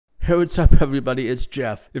Hey, what's up, everybody? It's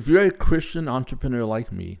Jeff. If you're a Christian entrepreneur like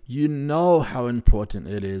me, you know how important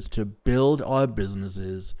it is to build our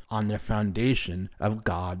businesses on the foundation of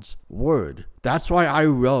God's Word. That's why I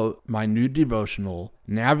wrote my new devotional,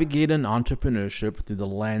 Navigating Entrepreneurship Through the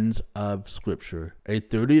Lens of Scripture, a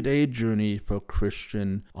 30-day journey for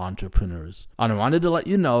Christian entrepreneurs. And I wanted to let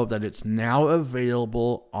you know that it's now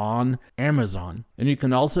available on Amazon, and you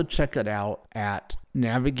can also check it out at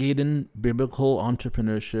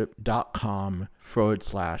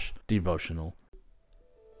navigatingbiblicalentrepreneur.com/devotional.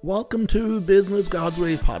 Welcome to Business God's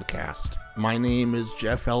Way podcast. My name is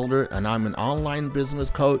Jeff Elder, and I'm an online business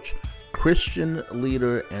coach, Christian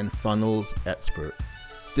leader, and funnels expert.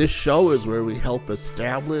 This show is where we help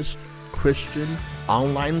established Christian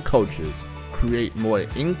online coaches create more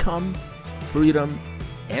income, freedom,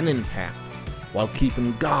 and impact while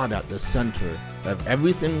keeping God at the center of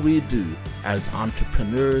everything we do as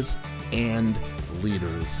entrepreneurs and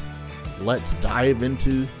leaders. Let's dive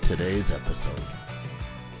into today's episode.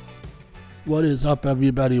 What is up,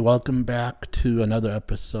 everybody? Welcome back to another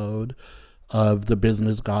episode of the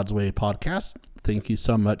Business God's Way podcast. Thank you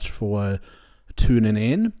so much for tuning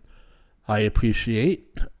in. I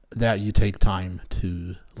appreciate that you take time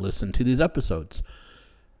to listen to these episodes.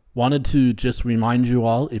 Wanted to just remind you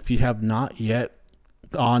all, if you have not yet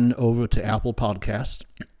gone over to Apple Podcast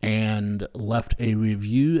and left a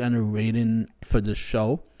review and a rating for this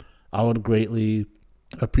show, I would greatly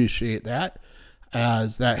appreciate that,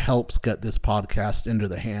 as that helps get this podcast into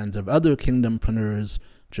the hands of other kingdompreneurs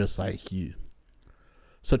just like you.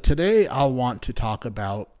 So today I want to talk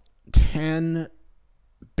about 10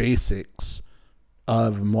 basics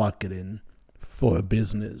of marketing for a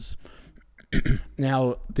business.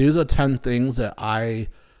 Now, these are 10 things that I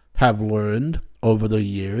have learned over the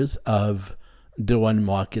years of doing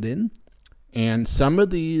marketing. And some of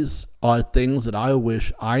these are things that I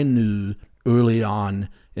wish I knew early on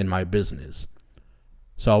in my business.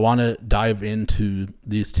 So I want to dive into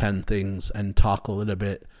these 10 things and talk a little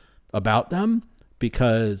bit about them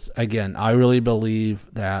because, again, I really believe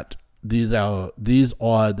that these are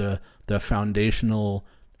the foundational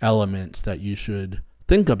elements that you should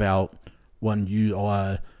think about when you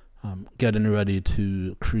are getting ready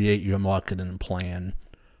to create your marketing plan.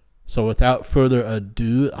 So without further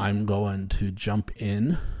ado, I'm going to jump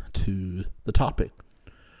in to the topic.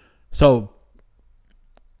 So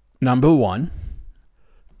number one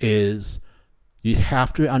is you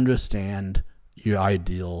have to understand your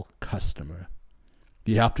ideal customer.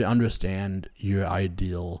 You have to understand your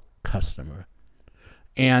ideal customer.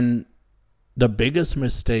 And the biggest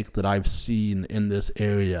mistake that I've seen in this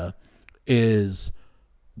area is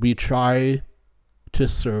we try to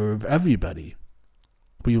serve everybody.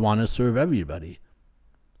 We want to serve everybody.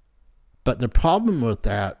 But the problem with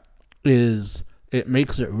that is it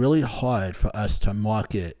makes it really hard for us to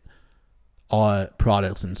market our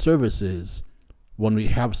products and services when we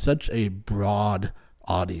have such a broad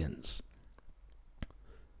audience.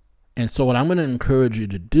 And so what I'm going to encourage you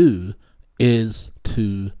to do is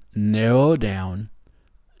to narrow down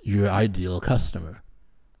your ideal customer.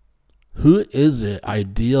 Who is it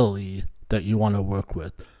ideally that you want to work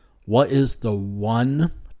with? What is the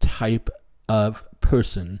one type of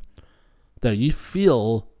person that you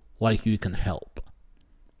feel like you can help?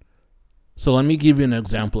 So let me give you an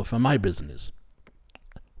example from my business.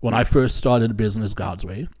 When I first started Business God's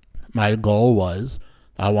Way, my goal was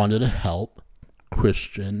I wanted to help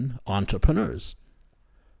Christian entrepreneurs.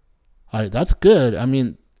 That's good. I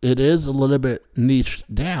mean, it is a little bit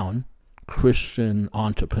niched down, Christian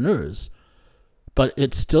entrepreneurs, but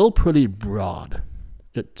it's still pretty broad.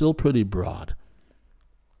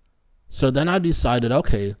 So then I decided,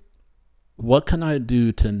 okay, what can I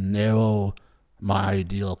do to narrow my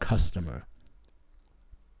ideal customer?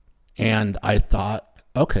 And I thought,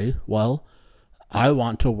 okay, well, I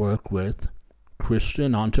want to work with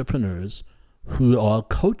Christian entrepreneurs who are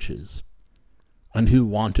coaches and who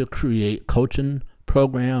want to create coaching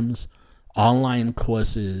programs, online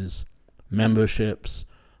courses, memberships,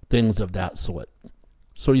 things of that sort.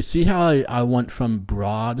 So you see how I went from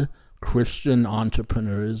broad Christian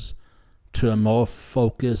entrepreneurs to a more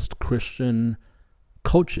focused Christian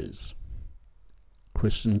coaches.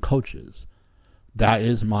 That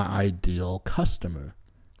is my ideal customer.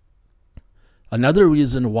 Another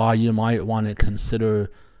reason why you might want to consider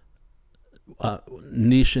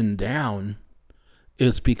niching down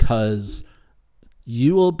is because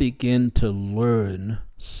you will begin to learn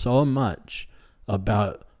so much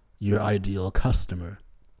about your ideal customer.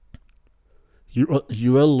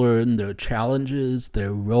 You will learn their challenges,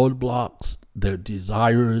 their roadblocks, their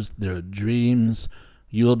desires, their dreams.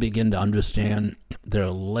 you'll begin to understand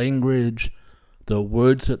their language, the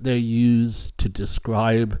words that they use to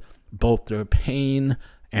describe both their pain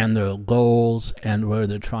and their goals and where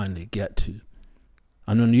they're trying to get to.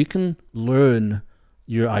 And when you can learn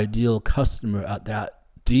your ideal customer at that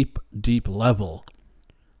deep, deep level,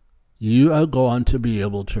 you are going to be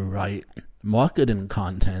able to write marketing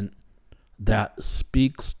content that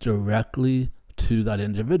speaks directly to that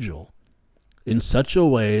individual in such a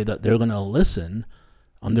way that they're going to listen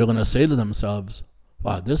and they're going to say to themselves,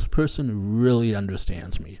 wow, this person really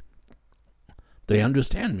understands me. They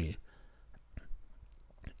understand me.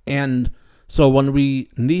 And so when we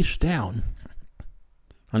niche down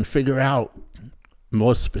and figure out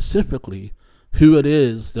more specifically who it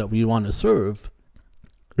is that we want to serve,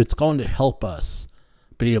 it's going to help us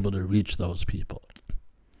be able to reach those people.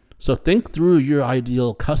 So think through your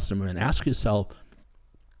ideal customer and ask yourself,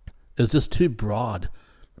 is this too broad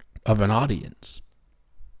of an audience?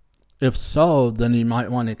 If so, then you might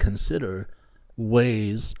want to consider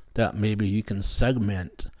ways that maybe you can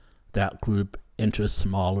segment that group into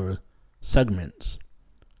smaller segments.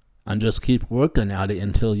 And just keep working at it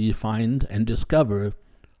until you find and discover,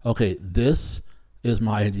 okay, this is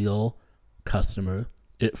my ideal customer.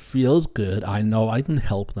 It feels good. I know I can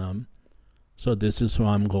help them. So this is who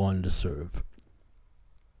I'm going to serve.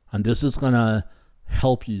 And this is going to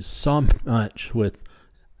help you so much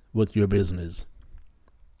with your business.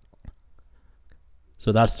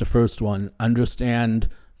 So that's the first one. Understand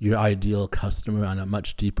your ideal customer on a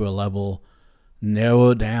much deeper level.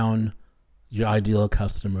 Narrow down your ideal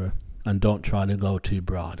customer and don't try to go too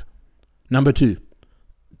broad. Number 2,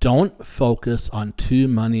 don't focus on too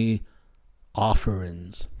many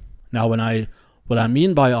offerings. Now, what I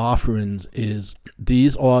mean by offerings is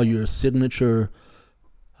these are your signature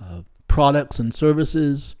products and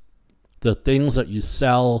services, the things that you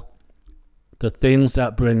sell, the things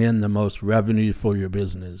that bring in the most revenue for your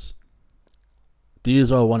business.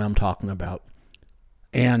 These are what I'm talking about.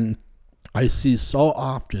 And I see so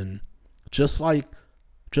often, just like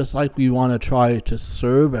we want to try to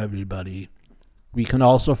serve everybody, we can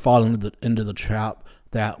also fall into the trap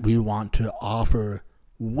that we want to offer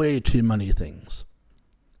way too many things.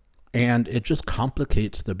 And it just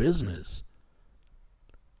complicates the business.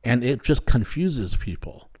 And it just confuses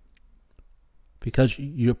people. Because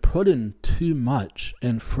you're putting too much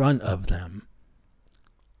in front of them.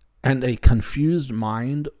 And a confused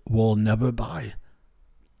mind will never buy.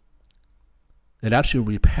 It actually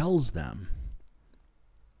repels them.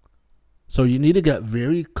 So you need to get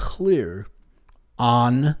very clear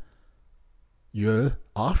on your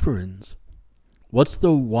offerings. What's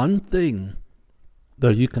the one thing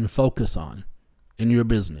that you can focus on in your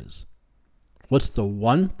business? What's the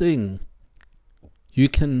one thing you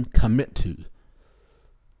can commit to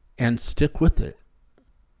and stick with it?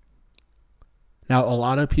 Now, a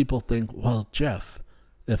lot of people think, well, Jeff,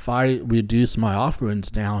 if I reduce my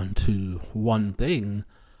offerings down to one thing,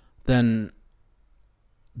 then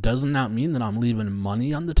doesn't that mean that I'm leaving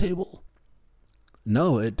money on the table?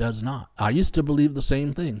 No, it does not. I used to believe the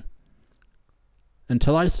same thing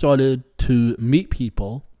until I started to meet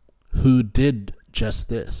people who did just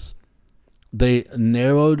this. They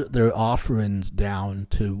narrowed their offerings down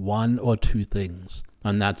to one or two things,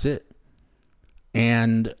 and that's it.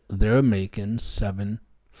 And they're making 7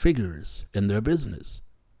 figures in their business.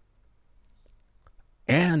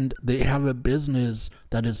 And they have a business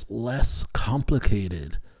that is less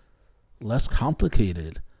complicated.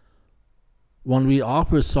 When we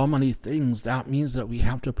offer so many things, that means that we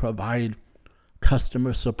have to provide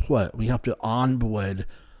customer support. We have to onboard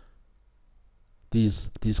these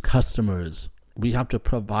customers. We have to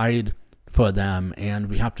provide for them, and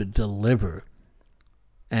we have to deliver.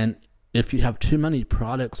 And if you have too many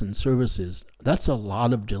products and services, that's a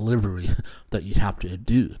lot of delivery that you have to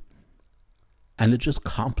do. And it just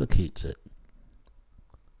complicates it.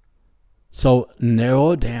 So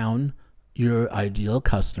narrow down your ideal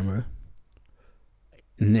customer.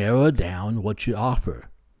 Narrow down what you offer.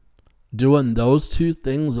 Doing those 2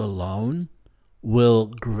 things alone will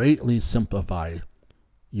greatly simplify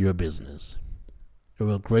your business. It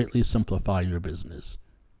will greatly simplify your business.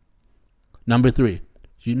 Number 3,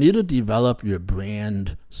 you need to develop your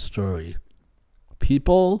brand story.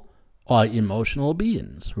 People are emotional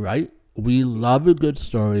beings, right? We love a good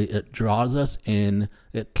story. It draws us in.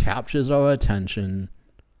 It captures our attention.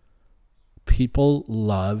 People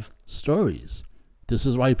love stories. This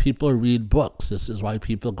is why people read books. This is why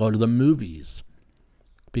people go to the movies.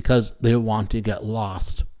 Because they want to get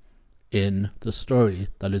lost in the story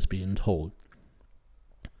that is being told.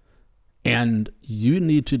 And you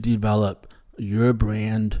need to develop your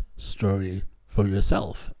brand story for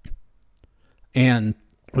yourself. And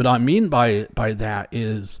what I mean by that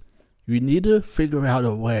is you need to figure out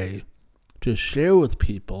a way to share with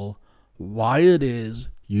people why it is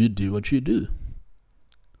you do what you do.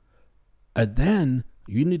 And then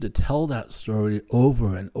you need to tell that story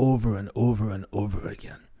over and over and over and over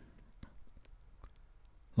again.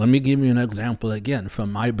 Let me give you an example again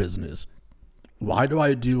from my business. Why do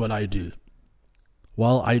I do what I do?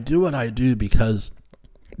 Well, I do what I do because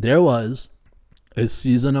there was a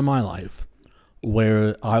season of my life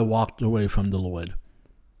where I walked away from the Lord.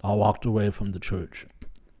 I walked away from the church.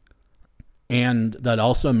 And that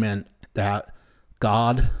also meant that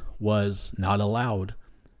God was not allowed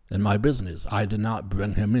in my business. I did not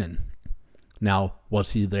bring him in. Now,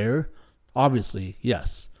 was he there? Obviously,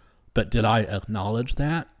 yes. But did I acknowledge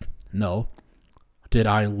that? No. Did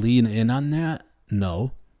I lean in on that?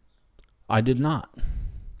 No. I did not.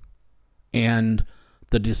 And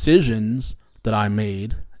the decisions that I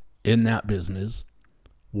made in that business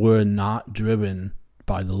were not driven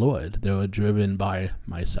by the Lord. They were driven by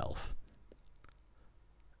myself.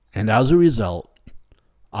 And as a result,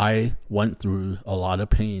 I went through a lot of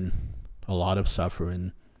pain, a lot of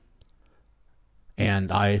suffering,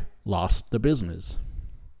 and I lost the business.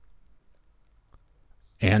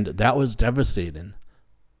 And that was devastating.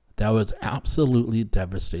 That was absolutely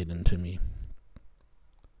devastating to me.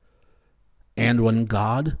 And when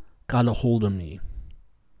God got a hold of me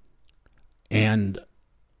and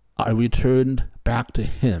I returned back to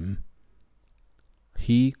him,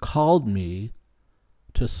 he called me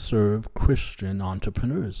to serve Christian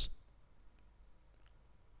entrepreneurs.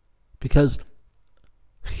 Because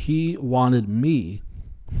he wanted me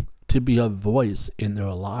to be a voice in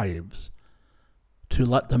their lives, to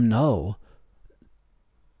let them know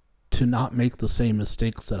to not make the same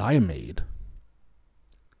mistakes that I made,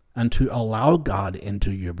 and to allow God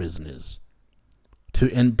into your business, to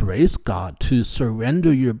embrace God, to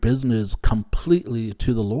surrender your business completely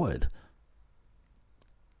to the Lord.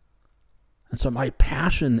 And so my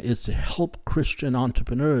passion is to help Christian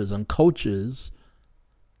entrepreneurs and coaches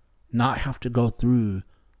not have to go through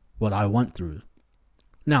what I went through.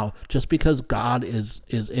 Now, just because God is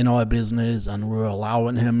in our business and we're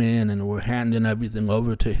allowing him in and we're handing everything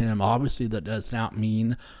over to him, obviously that does not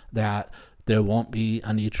mean that there won't be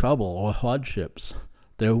any trouble or hardships.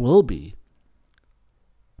 There will be.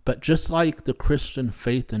 But just like the Christian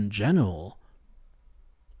faith in general,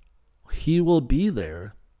 he will be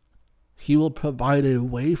there. He will provide a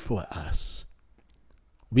way for us.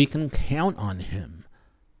 We can count on him.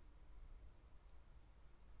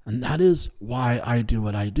 And that is why I do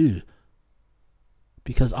what I do.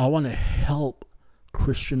 Because I want to help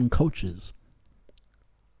Christian coaches.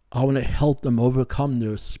 I want to help them overcome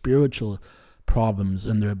their spiritual problems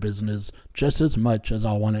in their business just as much as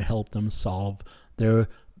I want to help them solve their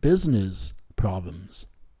business problems.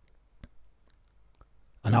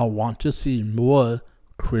 And I want to see more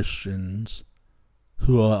Christians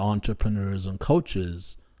who are entrepreneurs and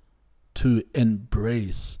coaches to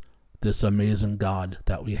embrace this amazing God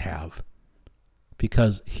that we have,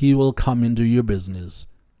 because he will come into your business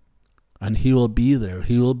and he will be there.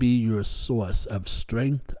 He will be your source of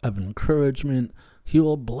strength, of encouragement. He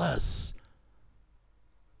will bless.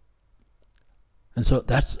 And so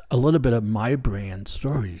that's a little bit of my brand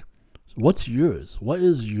story. What's yours? What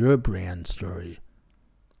is your brand story?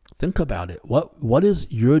 Think about it. What is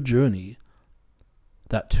your journey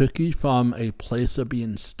that took you from a place of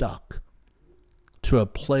being stuck to a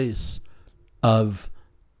place of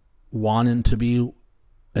wanting to be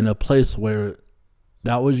in a place where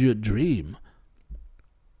that was your dream?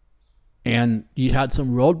 And you had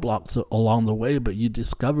some roadblocks along the way, but you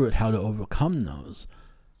discovered how to overcome those.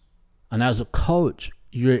 And as a coach,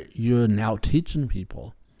 you're now teaching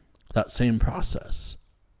people that same process.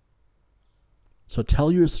 So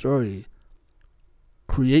tell your story.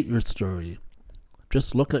 Create your story.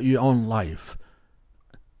 Just look at your own life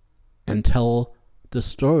and tell the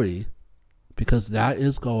story, because that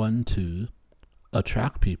is going to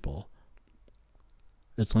attract people.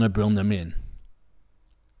 It's going to bring them in.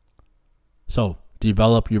 So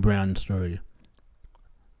develop your brand story.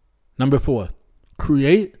 Number 4,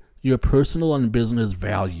 create your personal and business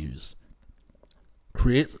values.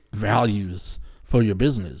 Create values for your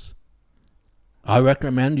business. I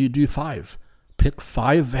recommend you do 5. Pick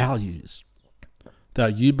 5 values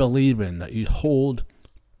that you believe in, that you hold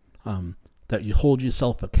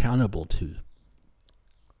yourself accountable to.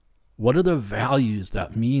 What are the values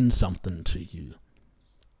that mean something to you?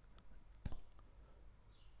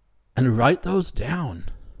 And write those down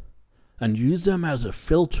and use them as a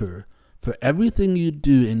filter for everything you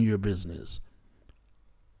do in your business.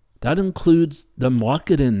 That includes the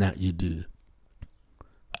marketing that you do.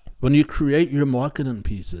 When you create your marketing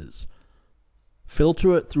pieces,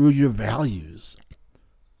 filter it through your values.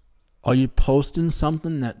 Are you posting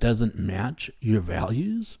something that doesn't match your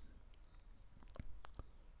values?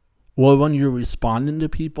 Or when you're responding to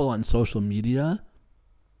people on social media,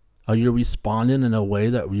 are you responding in a way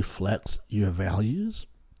that reflects your values?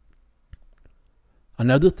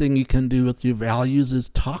 Another thing you can do with your values is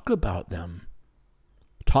talk about them.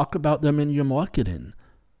 Talk about them in your marketing.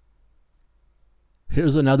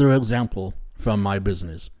 Here's another example from my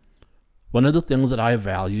business. One of the things that I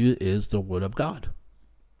value is the Word of God.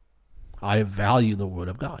 I value the Word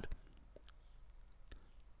of God.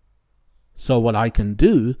 So what I can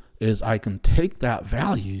do is I can take that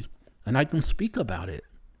value and I can speak about it.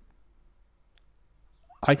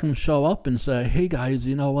 I can show up and say, hey guys,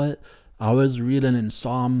 you know what? I was reading in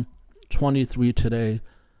Psalm 23 today,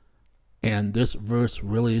 and this verse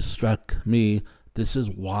really struck me. This is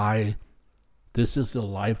why. This is the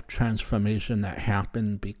life transformation that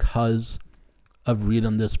happened because of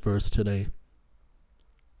reading this verse today.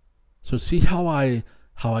 So see how I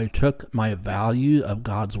took my value of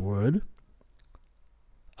God's word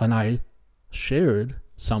and I shared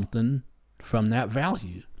something from that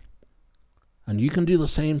value. And you can do the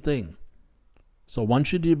same thing. So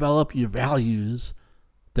once you develop your values,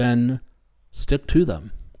 then stick to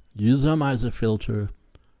them. Use them as a filter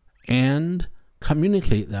and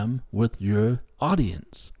communicate them with your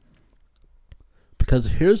audience. Because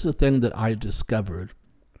here's the thing that I discovered.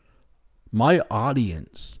 My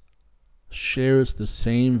audience shares the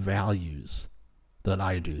same values that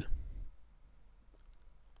I do.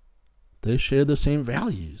 They share the same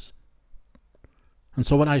values. And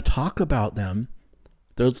so when I talk about them,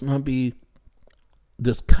 there's going to be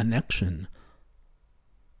this connection.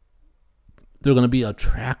 They're going to be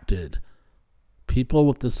attracted. People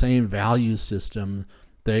with the same value system,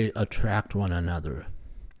 they attract one another.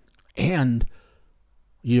 And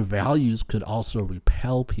your values could also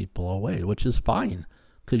repel people away, which is fine,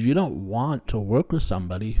 because you don't want to work with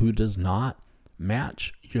somebody who does not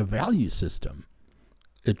match your value system.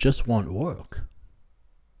 It just won't work.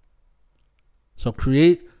 So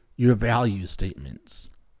create your value statements.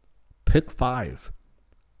 Pick 5.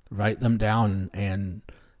 Write them down and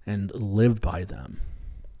live by them.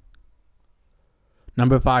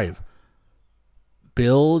 Number 5,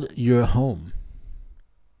 build your home.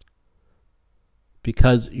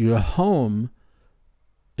 Because your home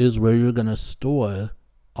is where you're going to store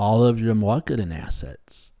all of your marketing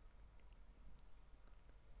assets.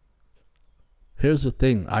 Here's the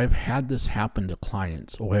thing. I've had this happen to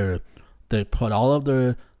clients where they put all of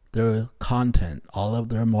their content, all of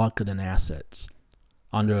their marketing assets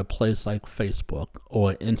under a place like Facebook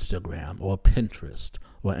or Instagram or Pinterest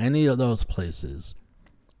or any of those places.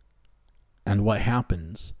 And what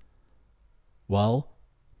happens? Well,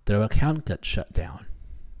 their account gets shut down.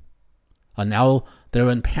 And now they're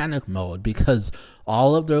in panic mode because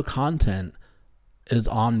all of their content is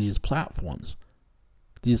on these platforms.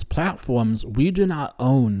 These platforms, we do not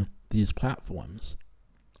own these platforms.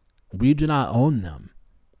 We do not own them.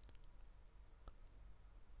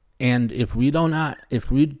 And if we don't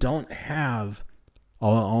have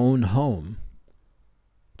our own home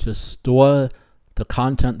to store the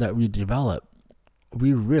content that we develop,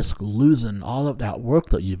 we risk losing all of that work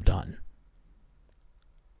that you've done.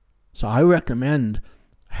 So I recommend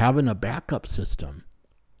having a backup system.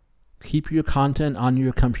 Keep your content on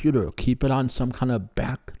your computer. Keep it on some kind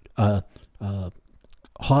of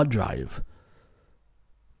hard drive.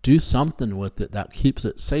 Do something with it that keeps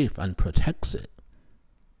it safe and protects it.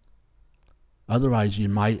 Otherwise, you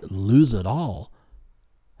might lose it all.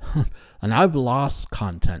 And I've lost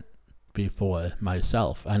content before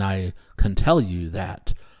myself, and I can tell you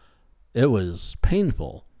that it was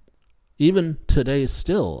painful. Even today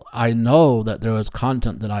still, I know that there was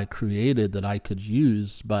content that I created that I could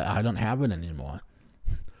use, but I don't have it anymore.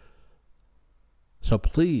 So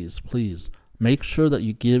please make sure that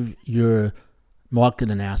you give your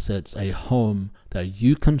marketing assets a home that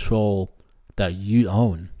you control, that you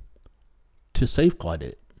own, to safeguard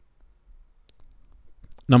it.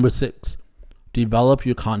 Number 6, develop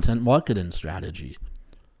your content marketing strategy.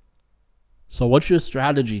 So what's your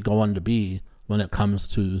strategy going to be when it comes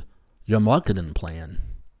to your marketing plan?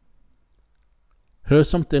 Here are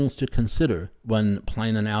some things to consider when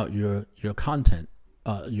planning out your content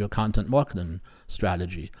marketing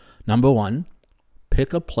strategy. Number 1,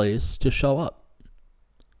 pick a place to show up.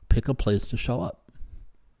 Pick a place to show up.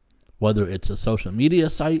 Whether it's a social media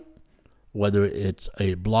site, whether it's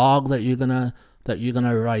a blog that you're gonna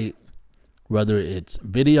write, whether it's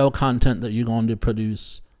video content that you're going to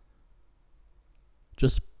produce,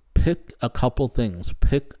 Just pick a couple things.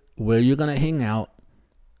 Pick where you're going to hang out,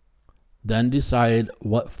 then decide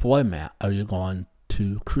what format are you going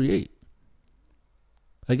to create.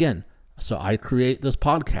 Again, so I create this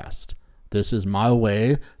podcast. This is my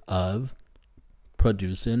way of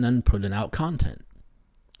producing and putting out content,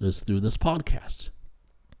 is through this podcast.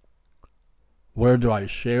 Where do I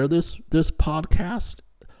share this podcast?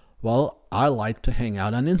 Well, I like to hang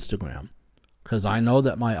out on Instagram because I know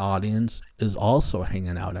that my audience is also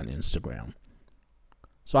hanging out on Instagram.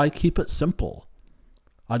 So I keep it simple.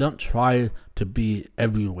 I don't try to be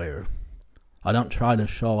everywhere. I don't try to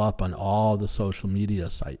show up on all the social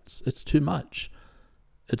media sites. It's too much.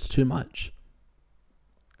 It's too much.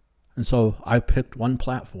 And so I picked one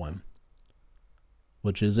platform,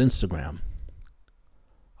 which is Instagram.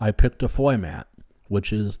 I picked a format,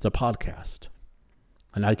 which is the podcast.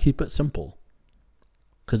 And I keep it simple.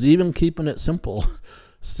 Because even keeping it simple,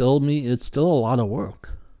 it's still a lot of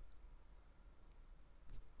work.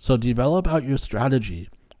 So develop out your strategy.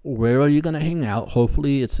 Where are you going to hang out?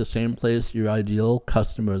 Hopefully it's the same place your ideal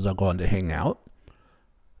customers are going to hang out.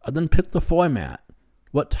 And then pick the format.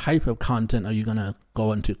 What type of content are you going to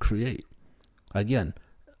go into create? Again,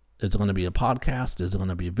 is it going to be a podcast? Is it going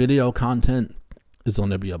to be video content? Is it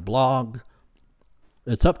going to be a blog?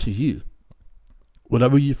 It's up to you.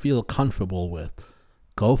 Whatever you feel comfortable with,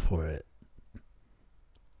 go for it.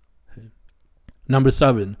 Okay. Number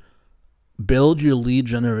 7, build your lead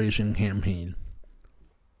generation campaign.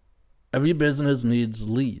 Every business needs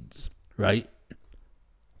leads, right?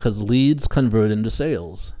 Because leads convert into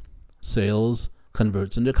sales. Sales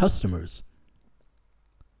converts into customers.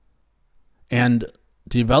 And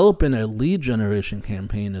developing a lead generation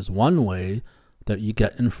campaign is one way that you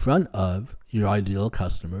get in front of your ideal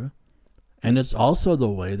customer. And it's also the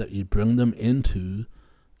way that you bring them into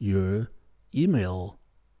your email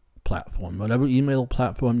platform, whatever email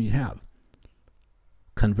platform you have.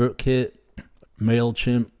 ConvertKit,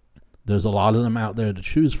 MailChimp, there's a lot of them out there to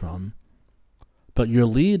choose from. But your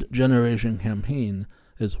lead generation campaign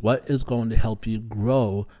is what is going to help you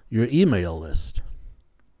grow your email list.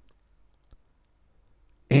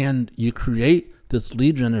 And you create this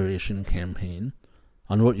lead generation campaign,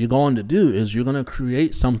 and what you're going to do is you're going to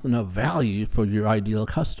create something of value for your ideal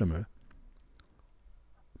customer.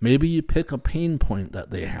 Maybe you pick a pain point that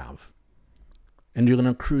they have, and you're going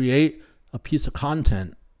to create a piece of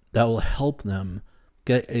content that will help them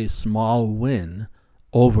get a small win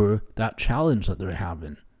over that challenge that they're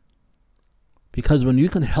having. Because when you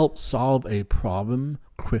can help solve a problem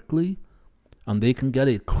quickly, and they can get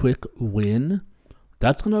a quick win,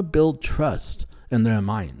 that's going to build trust in their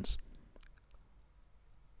minds.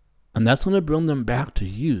 And that's going to bring them back to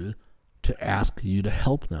you to ask you to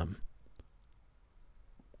help them.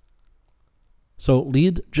 So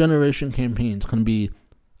lead generation campaigns can be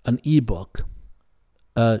an ebook,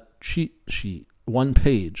 a cheat sheet, 1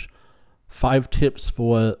 page, 5 tips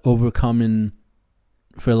for overcoming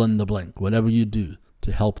fill in the blank, whatever you do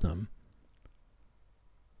to help them.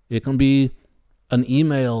 It can be an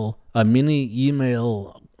email, a mini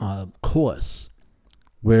email course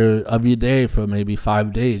where every day for maybe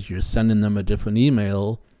 5 days you're sending them a different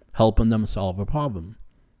email, helping them solve a problem.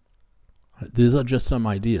 These are just some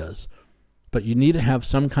ideas, but you need to have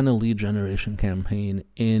some kind of lead generation campaign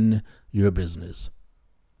in your business.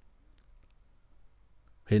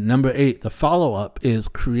 Okay, number 8, the follow-up is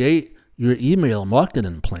create your email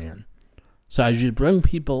marketing plan. So as you bring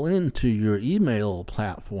people into your email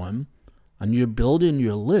platform and you're building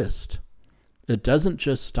your list, it doesn't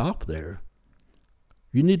just stop there.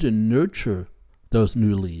 You need to nurture those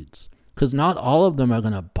new leads because not all of them are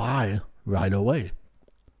going to buy right away.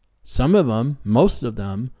 Some of them, most of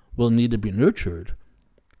them, will need to be nurtured.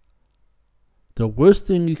 The worst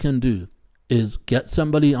thing you can do is get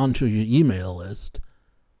somebody onto your email list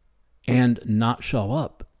and not show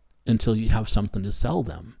up until you have something to sell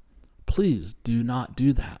them. Please do not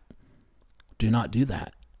do that. Do not do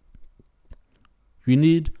that. You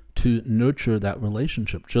need to nurture that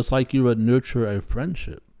relationship just like you would nurture a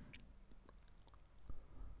friendship.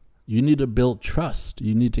 You need to build trust.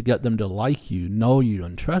 You need to get them to like you, know you,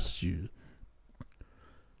 and trust you.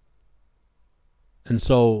 And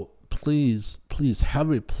so please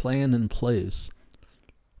have a plan in place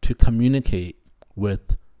to communicate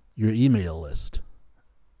with your email list.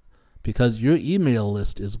 Because your email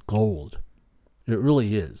list is gold. It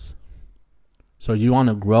really is. So you want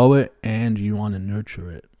to grow it and you want to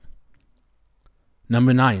nurture it.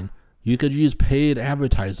 Number 9, you could use paid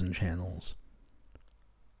advertising channels.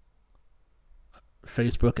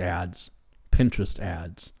 Facebook ads, Pinterest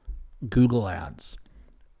ads, Google ads.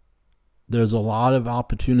 there's a lot of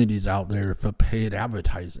opportunities out there for paid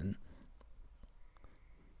advertising.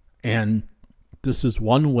 And this is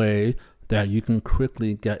one way that you can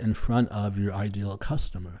quickly get in front of your ideal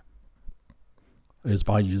customer, is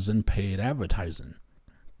by using paid advertising.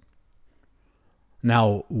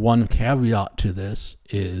 Now, one caveat to this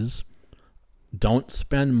is don't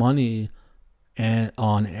spend money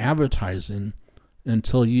on advertising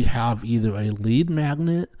until you have either a lead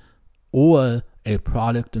magnet or a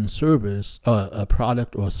product and service, a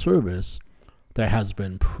product or service that has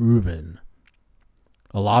been proven.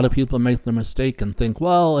 A lot of people make the mistake and think,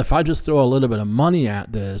 well, if I just throw a little bit of money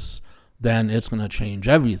at this, then it's going to change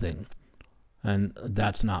everything. And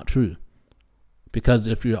that's not true. Because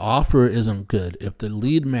if your offer isn't good, if the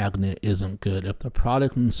lead magnet isn't good, if the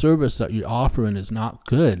product and service that you're offering is not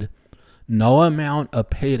good, no amount of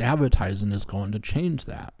paid advertising is going to change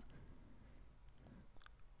that.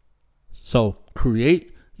 So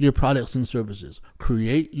create your products and services,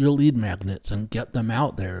 create your lead magnets and get them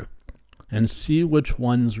out there and see which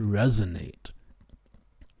ones resonate.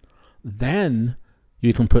 Then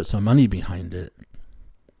you can put some money behind it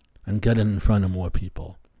and get it in front of more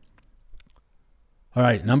people. All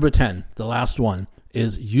right, number 10, the last one,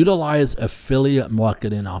 is utilize affiliate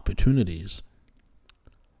marketing opportunities.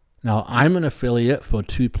 Now, I'm an affiliate for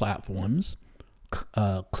 2 platforms,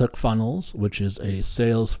 ClickFunnels, which is a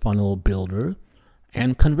sales funnel builder,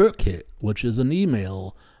 and ConvertKit, which is an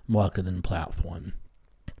email marketing platform.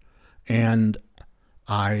 And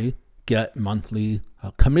I get monthly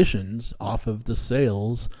commissions off of the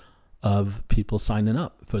sales of people signing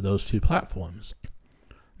up for those 2 platforms.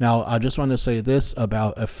 Now, I just want to say this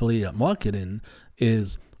about affiliate marketing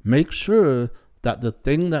is make sure that the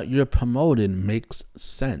thing that you're promoting makes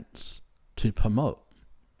sense to promote.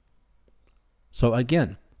 So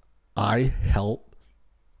again, I help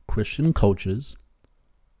Christian coaches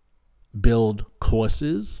build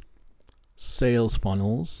courses, sales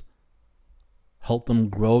funnels, help them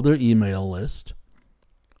grow their email list.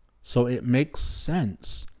 So it makes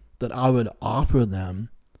sense that I would offer them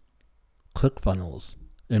ClickFunnels.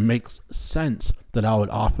 It makes sense that I would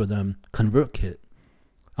offer them ConvertKit.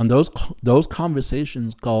 And those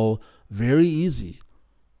conversations go very easy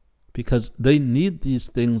because they need these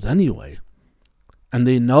things anyway. And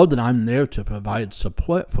they know that I'm there to provide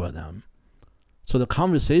support for them. So the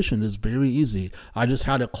conversation is very easy. I just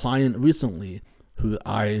had a client recently who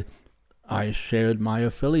I shared my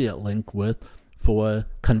affiliate link with for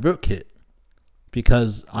ConvertKit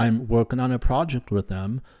because I'm working on a project with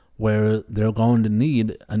them where they're going to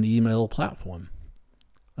need an email platform,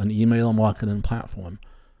 an email marketing platform.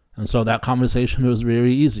 And so that conversation was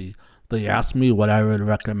very easy. They asked me what I would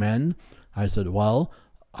recommend. I said, well,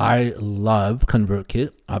 I love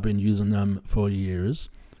ConvertKit. I've been using them for years,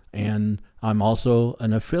 and I'm also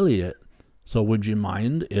an affiliate. So would you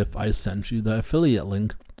mind if I sent you the affiliate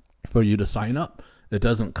link for you to sign up? It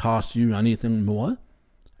doesn't cost you anything more.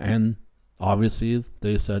 And obviously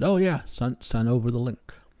they said, oh yeah, send over the link.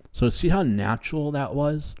 So see how natural that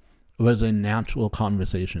was? It was a natural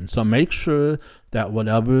conversation. So make sure that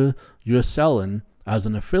whatever you're selling as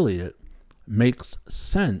an affiliate makes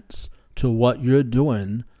sense to what you're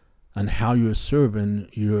doing and how you're serving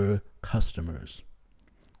your customers.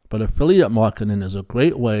 But affiliate marketing is a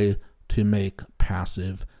great way to make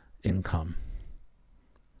passive income.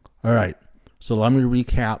 All right, so let me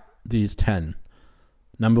recap these 10.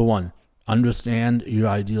 Number 1, understand your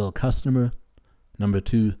ideal customer. Number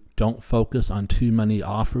 2, don't focus on too many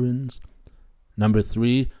offerings. Number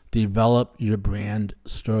 3, develop your brand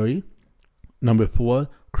story. Number 4,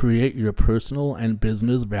 create your personal and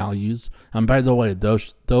business values. And by the way,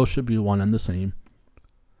 those should be one and the same.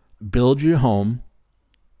 Build your home,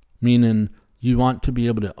 meaning you want to be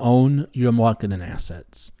able to own your marketing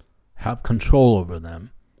assets, have control over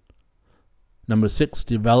them. Number 6,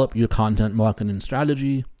 develop your content marketing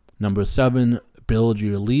strategy. Number 7, build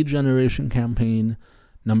your lead generation campaign.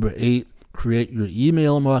 Number 8, create your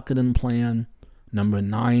email marketing plan. Number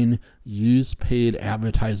 9, use paid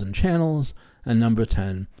advertising channels. And number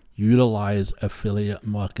 10, utilize affiliate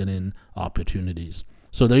marketing opportunities.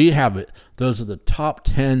 So there you have it. Those are the top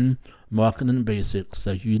 10 marketing basics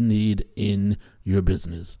that you need in your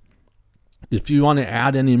business. If you want to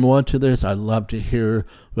add any more to this, I'd love to hear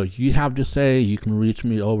what you have to say. You can reach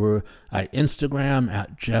me over at Instagram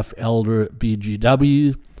at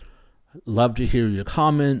JeffElderBGW. Love to hear your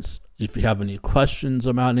comments. If you have any questions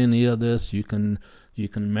about any of this, you can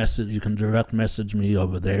direct message me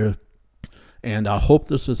over there. And I hope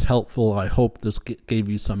this is helpful. I hope this gave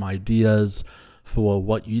you some ideas for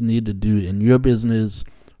what you need to do in your business,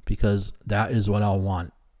 because that is what I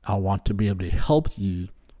want. I want to be able to help you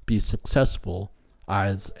be successful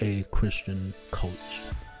as a Christian coach.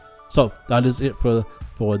 So that is it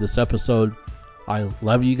for this episode. I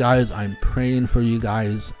love you guys. I'm praying for you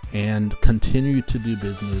guys, and continue to do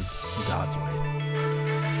business God's way.